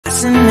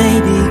Listen,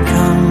 maybe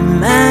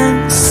come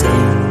and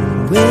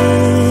sing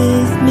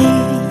with me.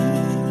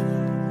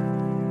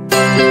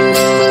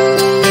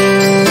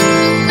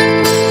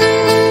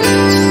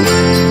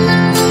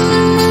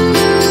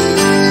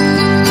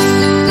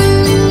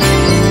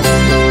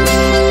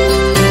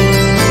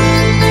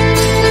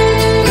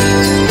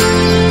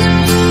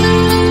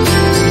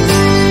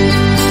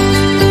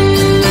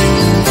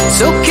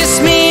 So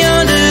kiss me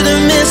under the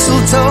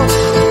mistletoe,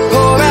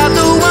 pour out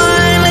the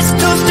wine, let's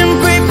toast and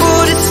pray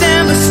for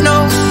December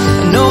snow.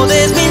 I know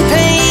there's been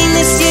pain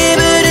this year,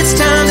 but it's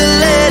time to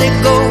let it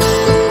go.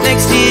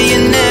 Next year you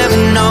never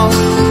know.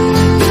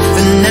 But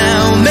for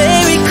now,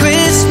 Merry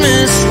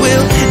Christmas.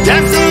 We'll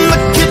dance in the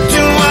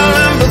kitchen while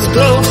embers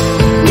glow.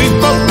 We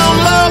both know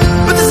love,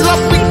 but this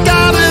love we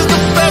got is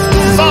the best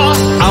of all.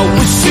 I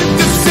wish you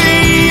could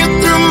see it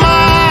through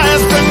my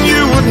eyes, then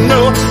you would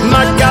know.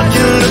 My God,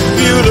 you look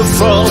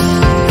beautiful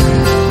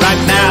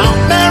right now.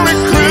 Merry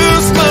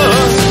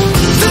Christmas.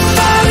 The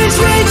fire's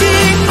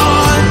raging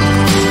on,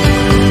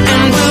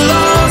 and we'll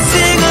all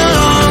sing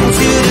along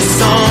to the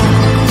song.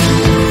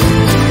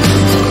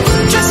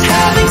 Just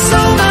having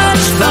so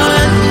much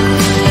fun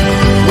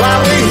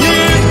while we're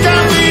here.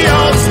 Can we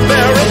all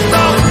spare a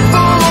thought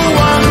for the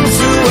ones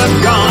who have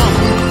gone?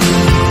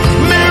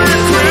 Merry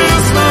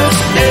Christmas,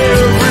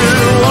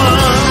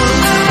 everyone.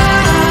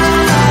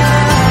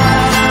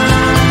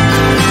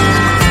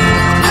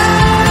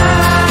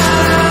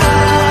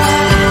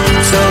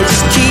 So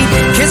just keep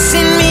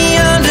kissing me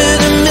under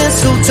the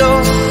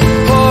mistletoe.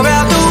 Pour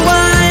out the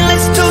wine,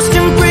 let's toast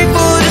and pray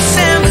for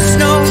December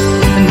snow.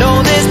 I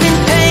know there's been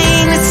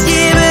pain this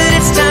year, but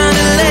it's time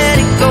to let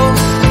it go.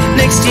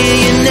 Next year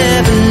you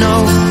never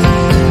know.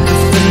 But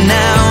for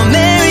now,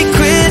 Merry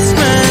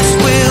Christmas.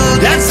 We'll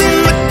dance in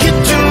the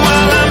kitchen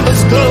while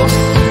embers glow.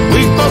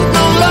 We both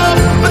know love,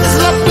 but this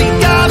love we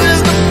got is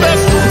the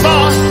best of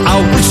all. I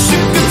wish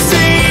you could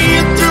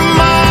see it through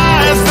my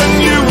eyes, then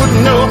you would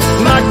know.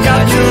 My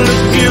God, you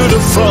look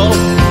beautiful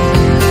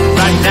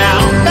right now.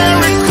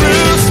 Merry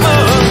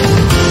Christmas.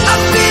 I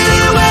feel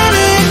it when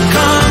it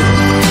comes.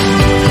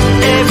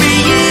 Every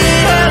year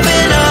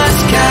helping us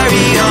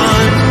carry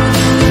on.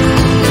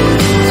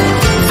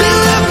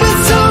 Fill up with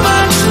so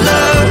much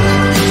love.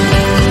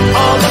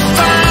 All the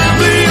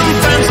family and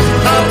friends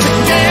are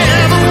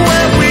together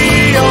where we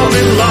all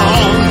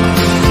belong.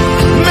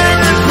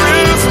 Merry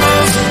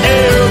Christmas,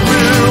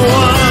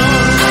 everyone.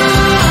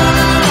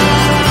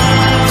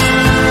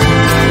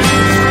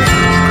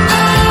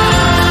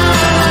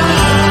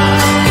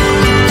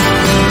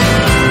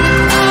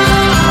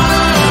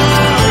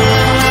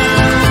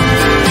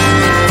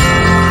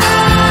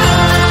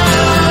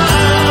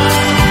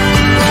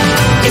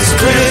 It's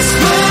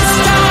Christmas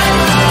time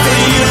for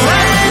you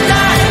and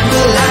I.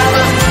 We'll have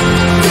a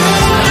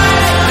good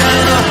night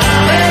and a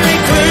Merry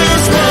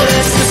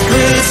Christmas. It's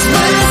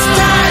Christmas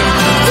time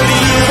for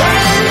you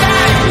and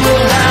I.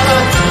 We'll have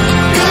a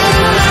good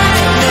night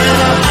and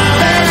a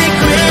Merry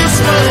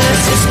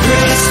Christmas. It's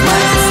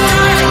Christmas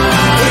time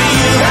for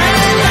you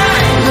and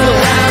I. We'll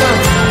have a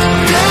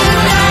good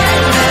night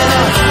and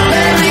a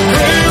Merry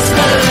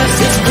Christmas.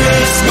 It's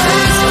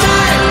Christmas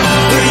time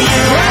for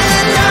you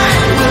and I.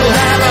 We'll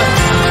have a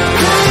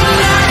good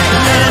night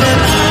and a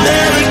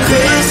Merry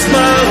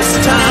Christmas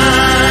time.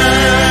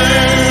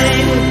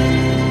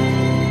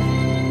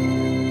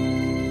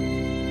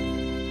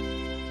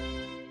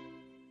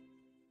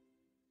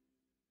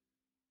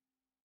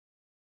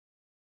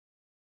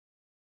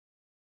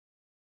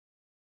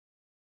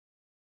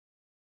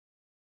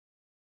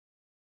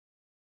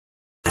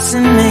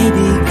 Listen,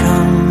 maybe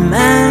come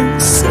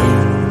and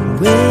sing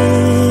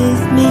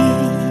with me.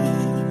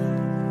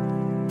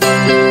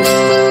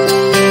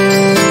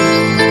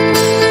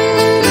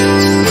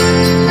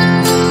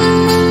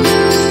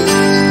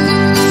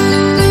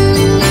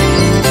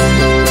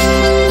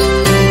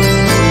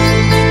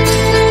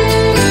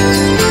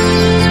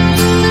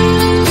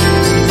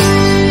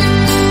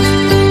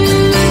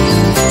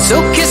 So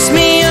kiss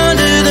me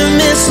under the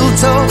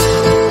mistletoe,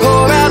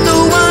 pour out the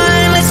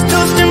wine, let's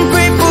toast and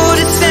pray for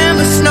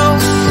December snow.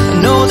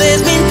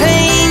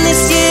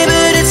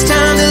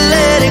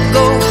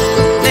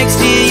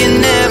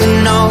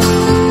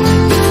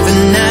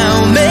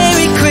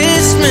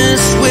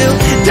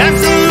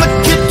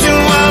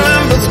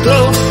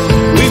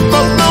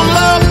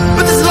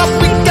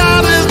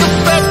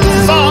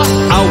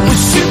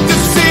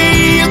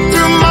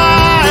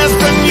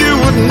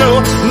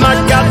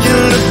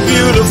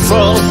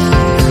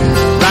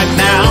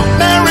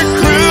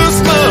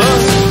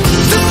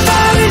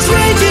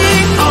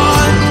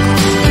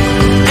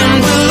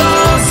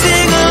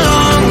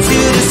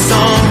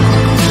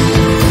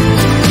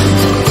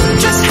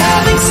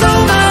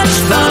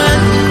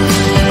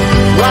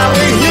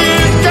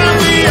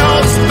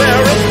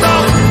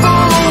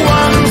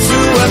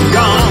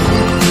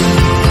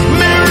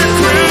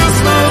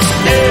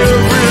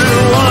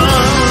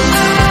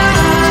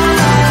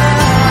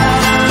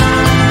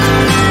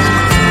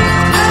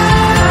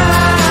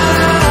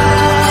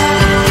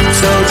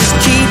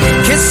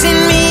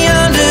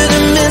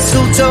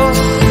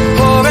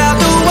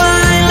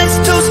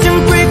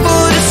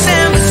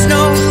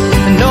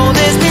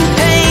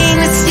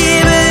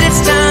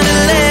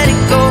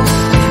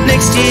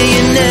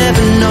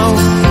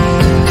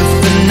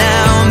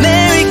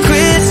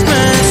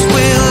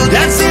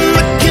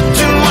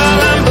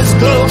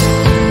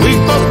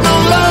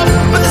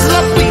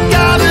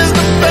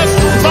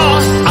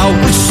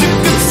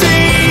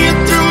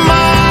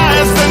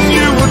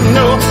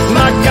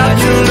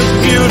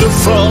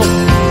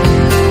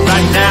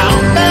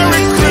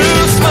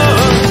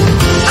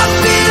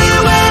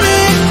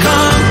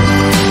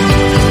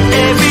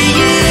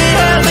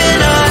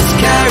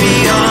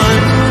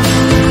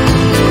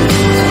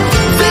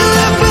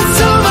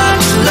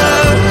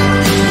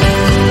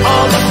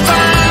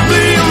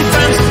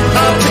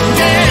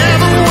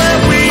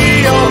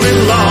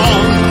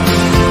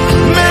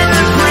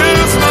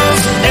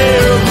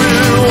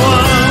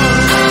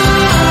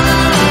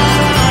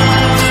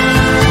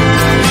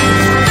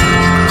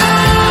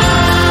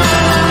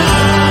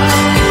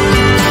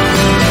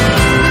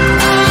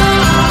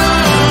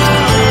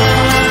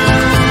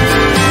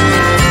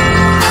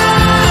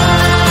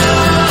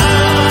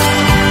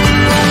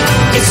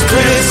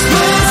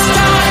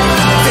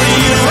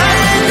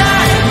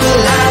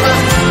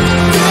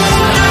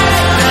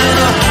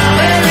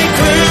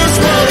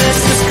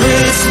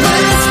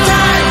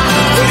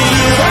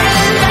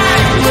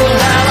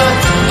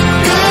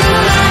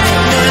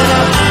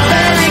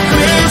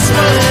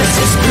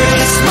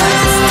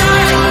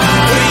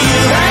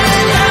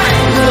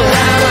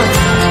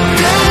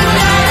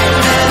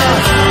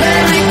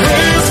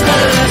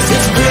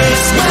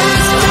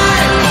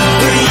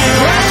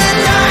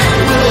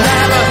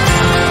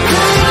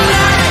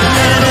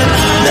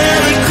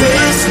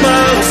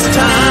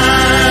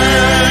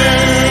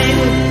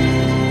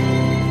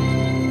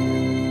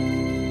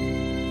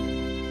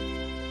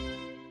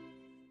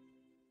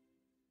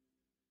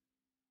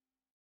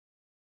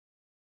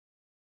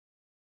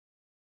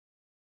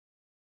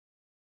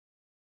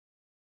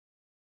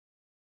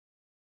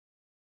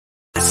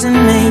 and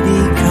maybe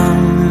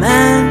come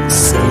and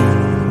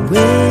sing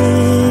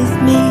with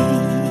me.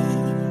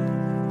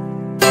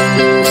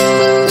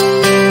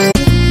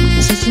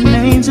 Such an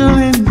angel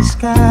in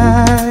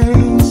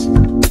disguise.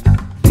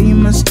 We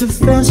must have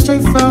fell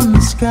straight from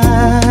the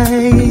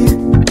sky.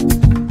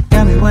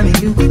 Got me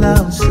wanting you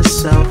closer,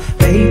 so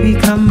baby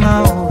come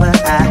over.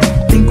 I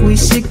think we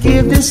should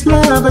give this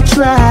love a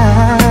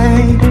try.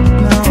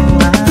 No,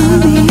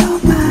 I'll be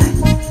alright.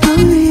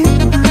 I'll be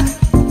alright.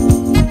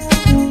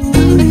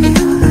 I'll be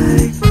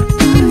alright.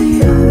 I'll be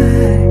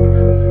alright.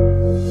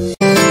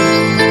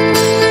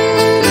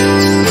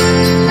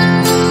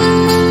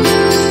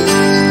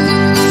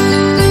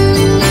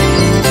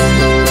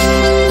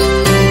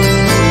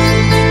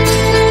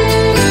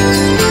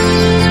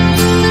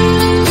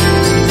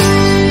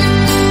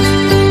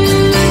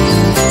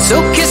 So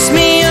kiss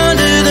me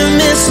under the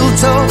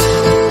mistletoe,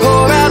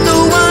 pour out the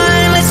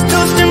wine, let's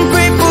toast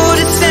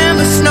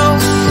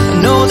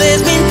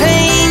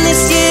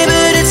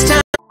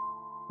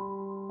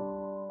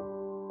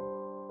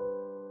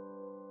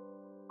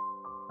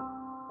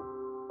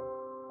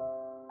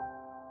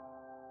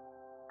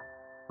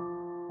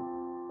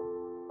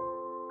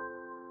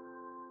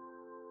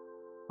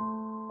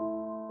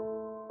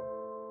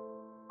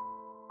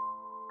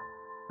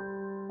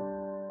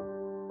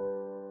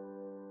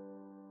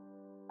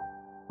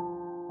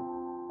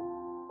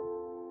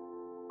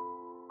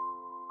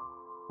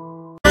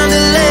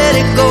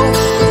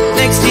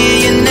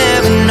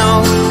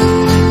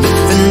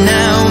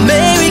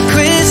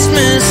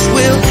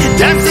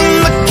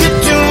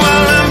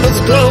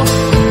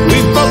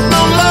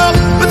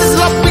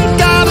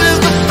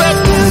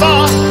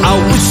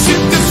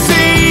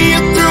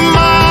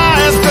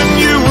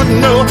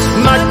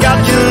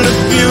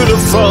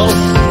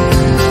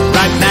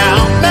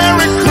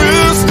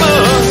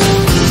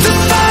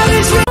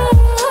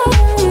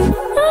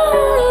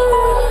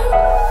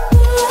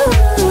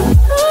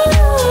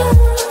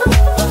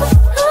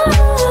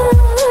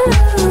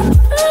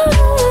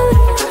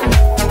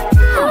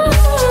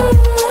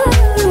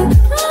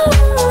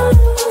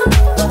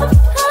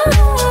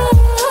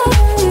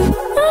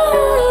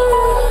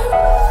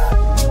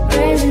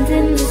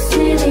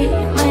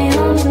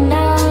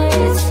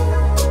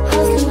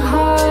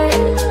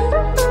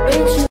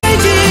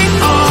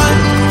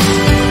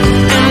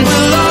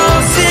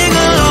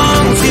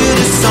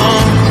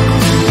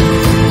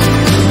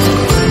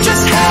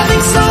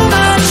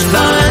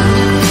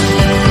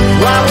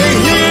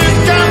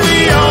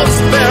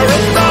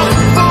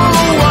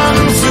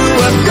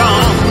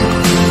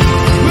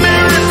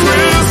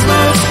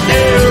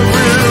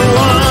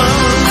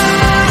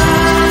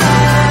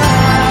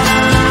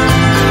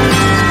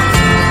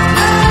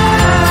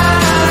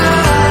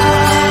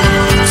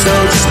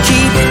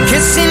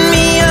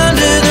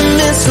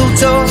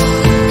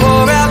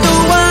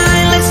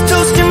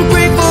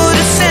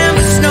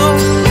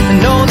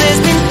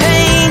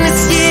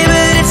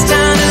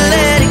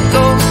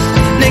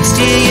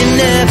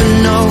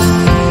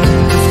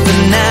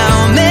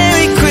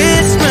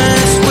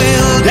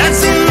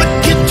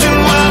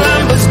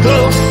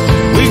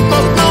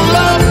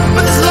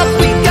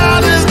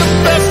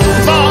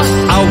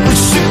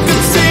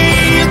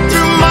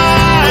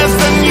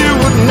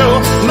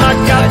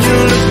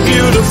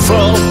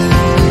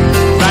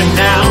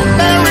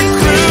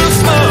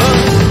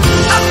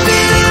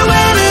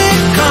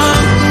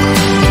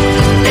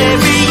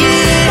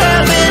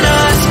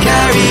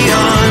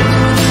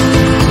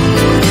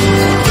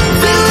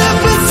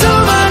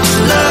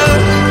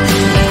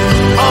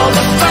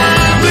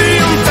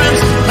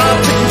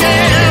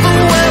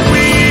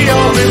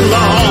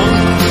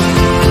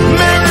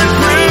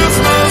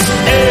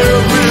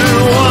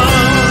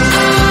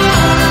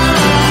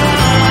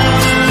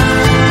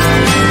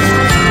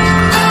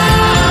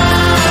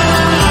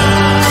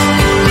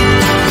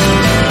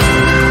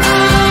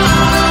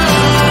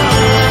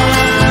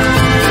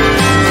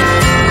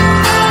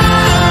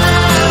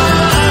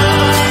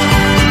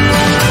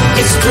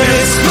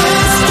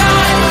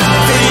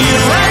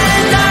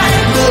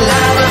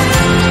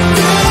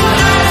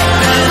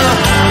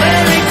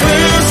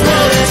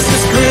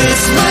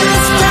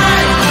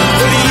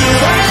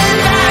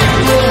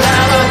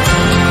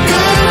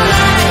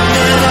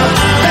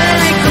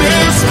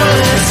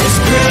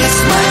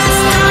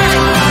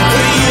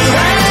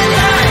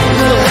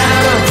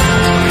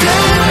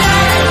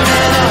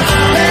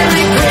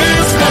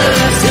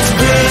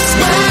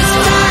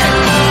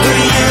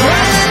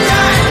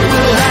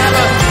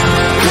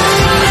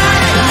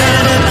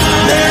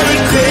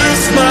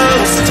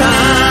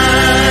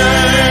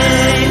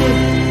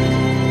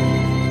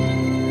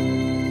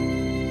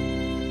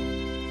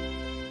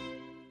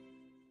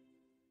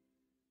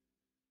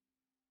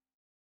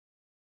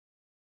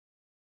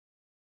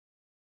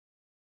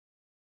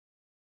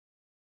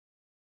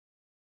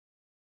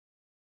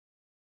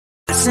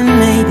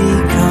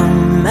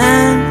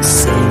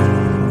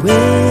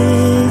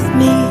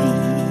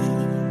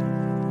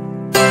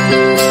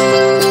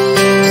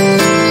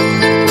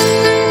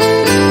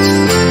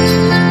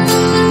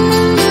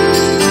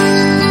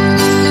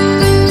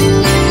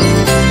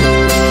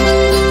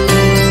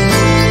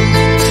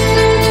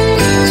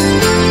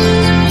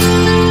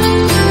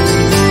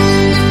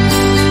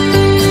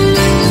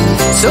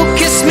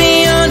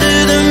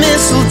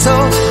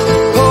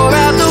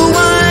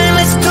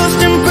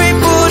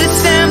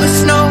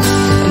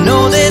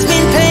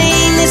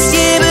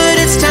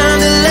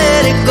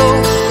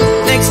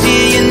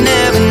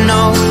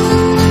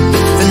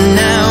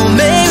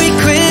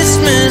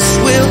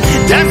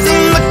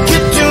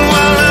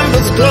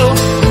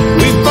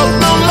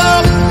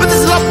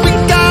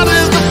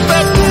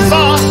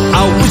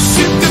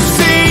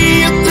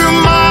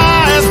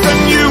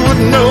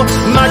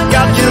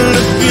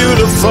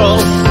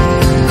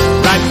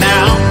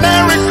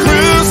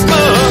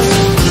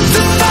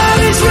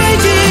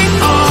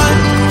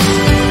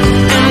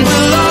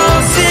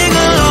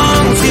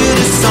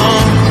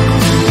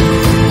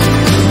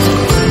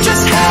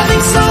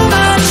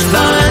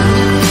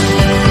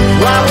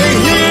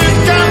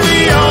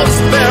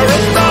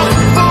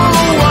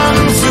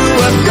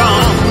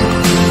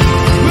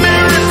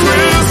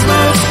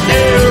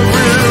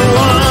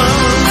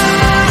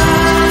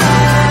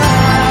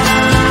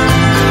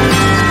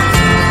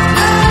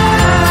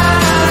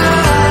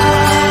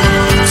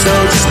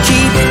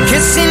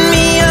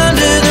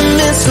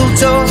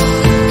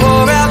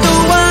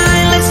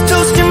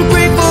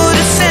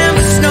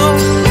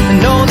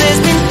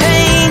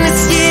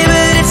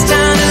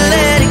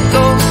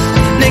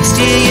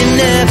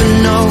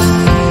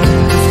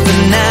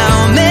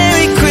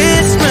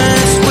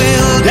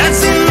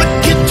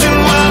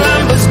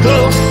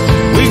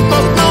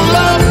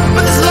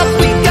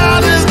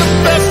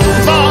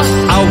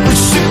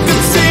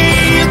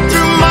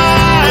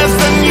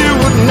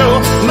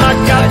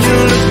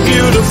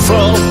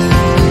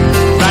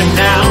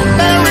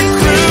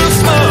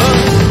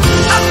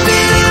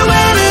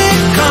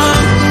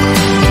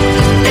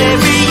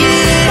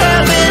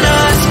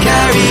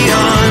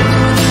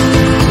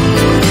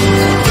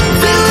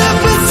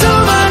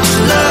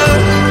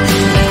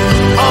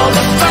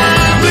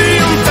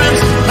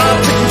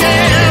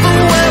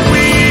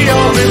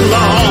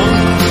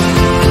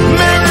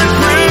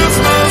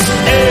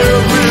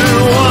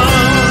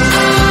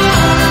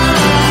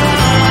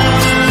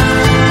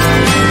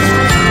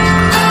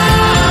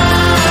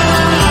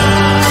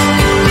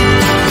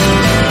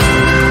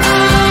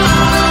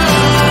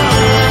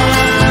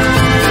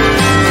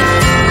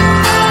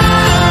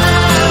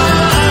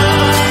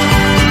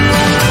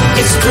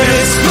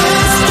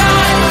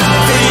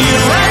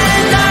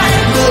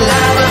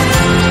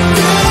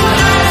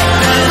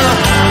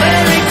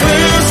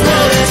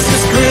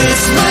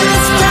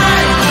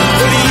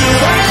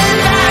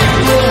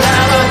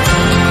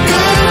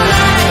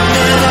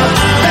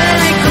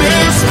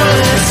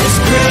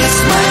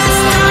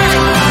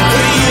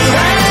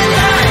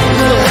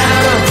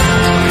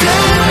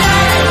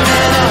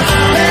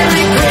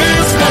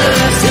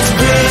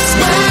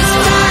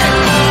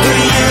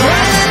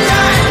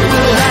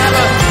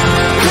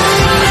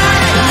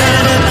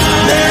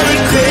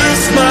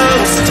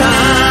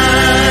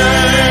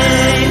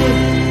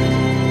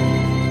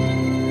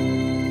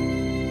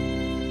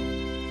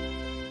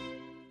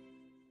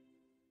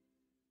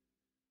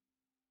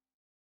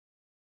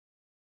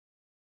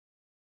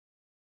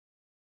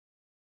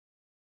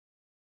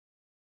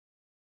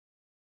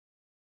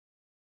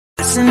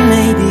passing